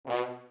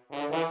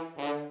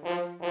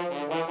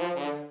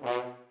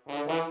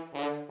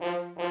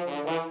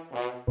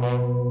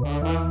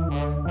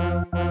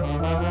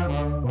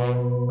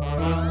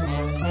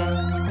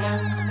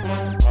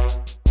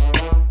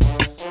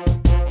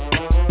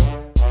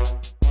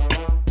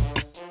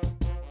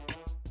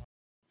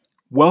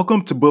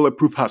Welcome to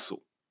Bulletproof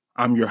Hustle.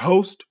 I'm your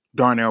host,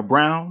 Darnell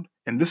Brown,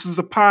 and this is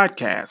a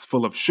podcast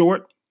full of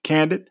short,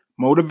 candid,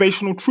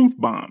 motivational truth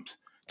bombs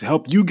to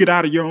help you get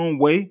out of your own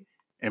way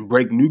and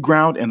break new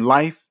ground in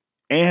life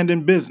and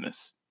in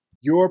business.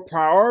 Your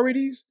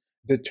priorities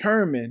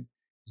determine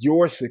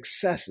your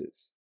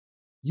successes.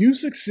 You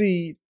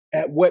succeed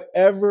at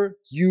whatever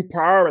you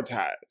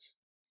prioritize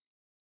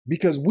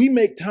because we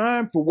make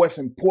time for what's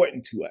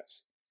important to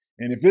us.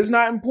 And if it's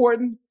not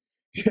important,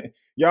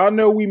 y'all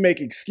know we make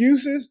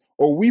excuses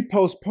or we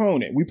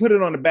postpone it. We put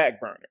it on the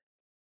back burner.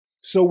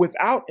 So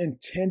without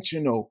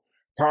intentional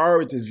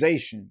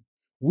prioritization,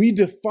 we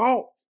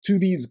default to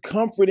these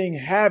comforting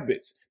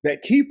habits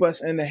that keep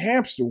us in the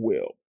hamster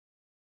wheel.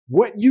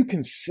 What you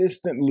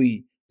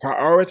consistently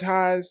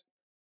prioritize,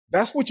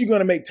 that's what you're going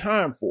to make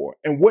time for.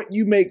 And what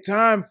you make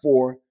time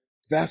for,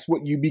 that's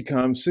what you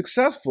become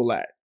successful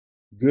at.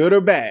 Good or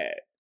bad,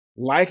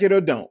 like it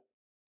or don't.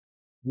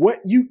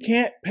 What you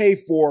can't pay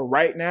for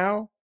right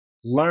now,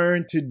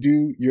 learn to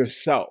do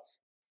yourself.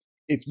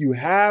 If you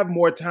have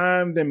more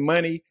time than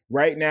money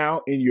right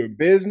now in your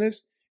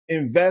business,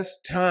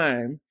 invest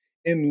time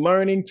in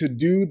learning to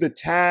do the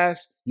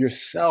task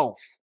yourself.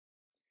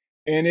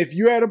 And if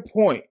you're at a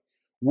point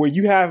where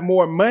you have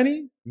more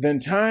money than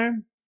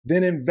time,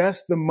 then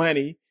invest the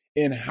money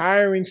in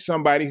hiring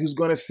somebody who's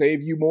going to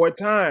save you more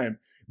time.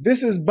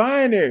 This is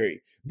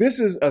binary.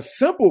 This is a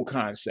simple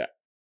concept.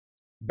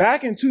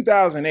 Back in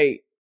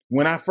 2008,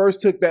 when I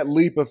first took that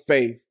leap of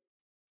faith,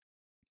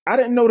 I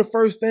didn't know the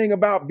first thing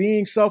about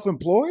being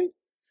self-employed,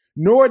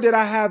 nor did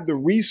I have the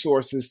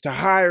resources to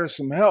hire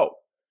some help.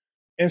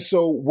 And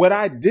so what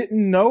I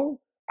didn't know,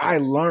 I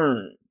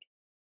learned.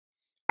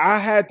 I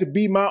had to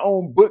be my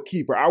own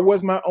bookkeeper. I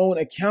was my own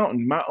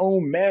accountant, my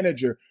own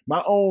manager,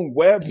 my own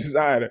web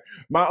designer,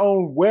 my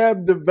own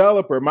web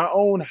developer, my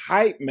own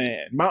hype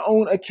man, my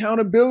own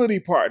accountability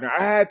partner.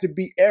 I had to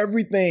be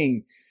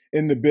everything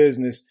in the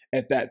business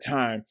at that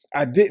time.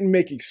 I didn't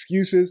make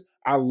excuses.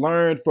 I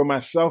learned for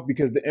myself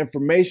because the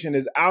information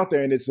is out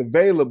there and it's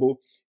available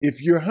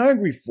if you're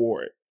hungry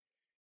for it.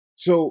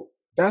 So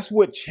that's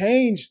what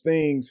changed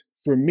things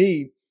for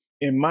me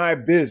in my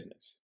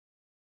business.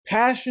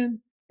 Passion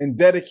and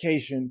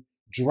dedication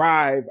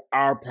drive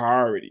our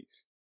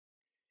priorities.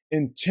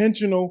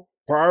 Intentional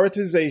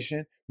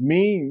prioritization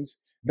means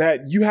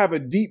that you have a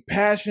deep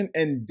passion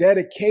and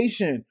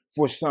dedication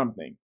for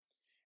something.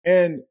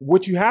 And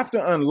what you have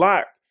to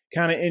unlock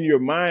kind of in your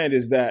mind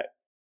is that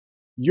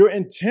your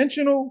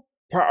intentional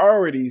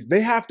priorities,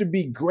 they have to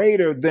be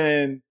greater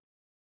than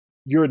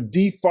your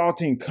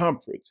defaulting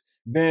comforts,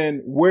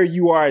 than where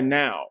you are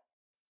now,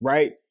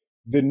 right?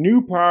 The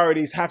new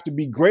priorities have to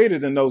be greater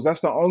than those.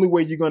 That's the only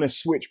way you're going to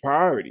switch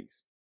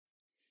priorities.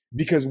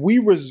 Because we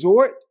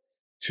resort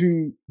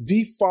to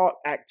default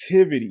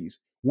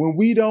activities when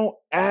we don't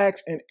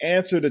ask and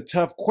answer the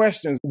tough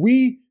questions.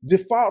 We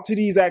default to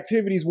these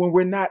activities when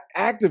we're not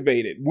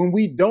activated, when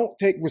we don't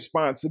take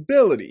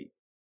responsibility.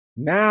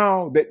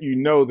 Now that you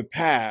know the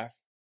path,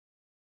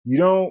 you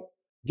don't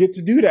get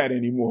to do that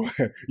anymore.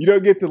 You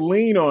don't get to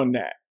lean on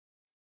that.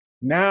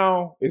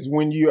 Now is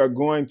when you are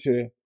going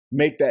to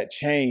make that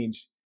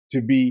change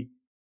to be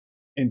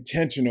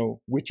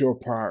intentional with your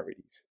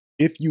priorities.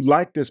 If you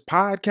like this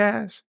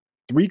podcast,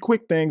 3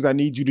 quick things I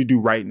need you to do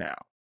right now.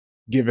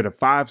 Give it a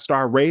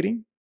 5-star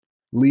rating,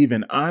 leave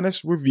an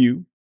honest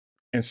review,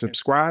 and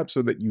subscribe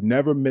so that you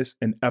never miss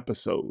an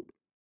episode.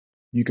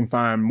 You can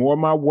find more of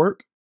my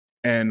work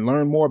and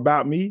learn more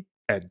about me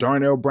at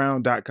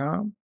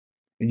darnellbrown.com.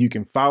 And you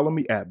can follow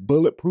me at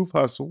Bulletproof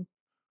Hustle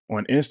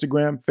on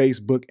Instagram,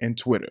 Facebook, and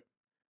Twitter.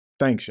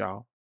 Thanks, y'all.